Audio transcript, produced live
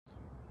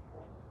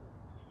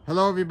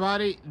Hello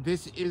everybody,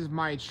 this is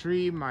my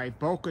tree, my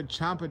Boca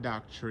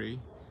Champedak tree,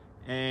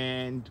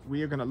 and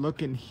we are gonna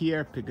look in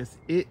here because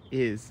it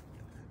is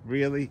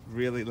really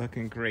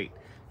looking great.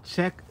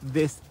 Check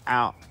this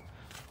out.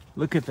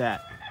 Look at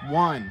that.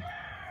 1,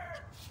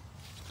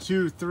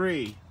 2,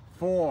 3,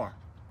 4,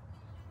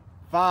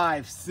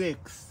 5,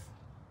 6,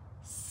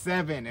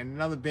 7, and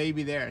another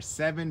baby there.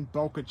 7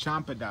 Boca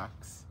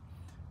Champedaks.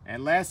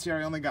 And last year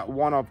I only got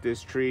one off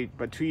this tree,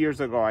 but 2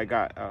 years ago I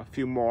got a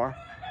few more.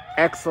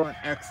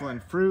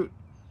 Excellent fruit.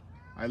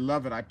 I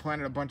love it. I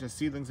planted a bunch of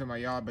seedlings in my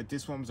yard, but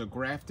this one was a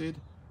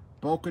grafted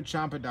Boca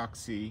Champedak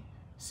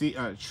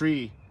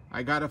tree.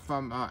 I got it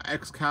from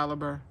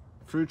Excalibur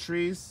Fruit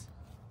Trees,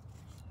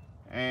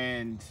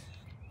 and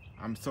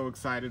I'm so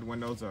excited when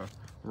those are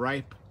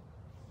ripe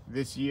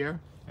this year.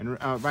 And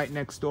right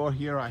next door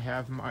here I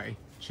have my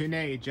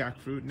Chine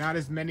jackfruit. Not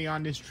as many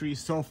on this tree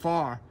so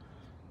far,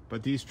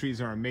 but these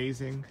trees are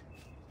amazing.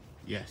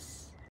 Yes.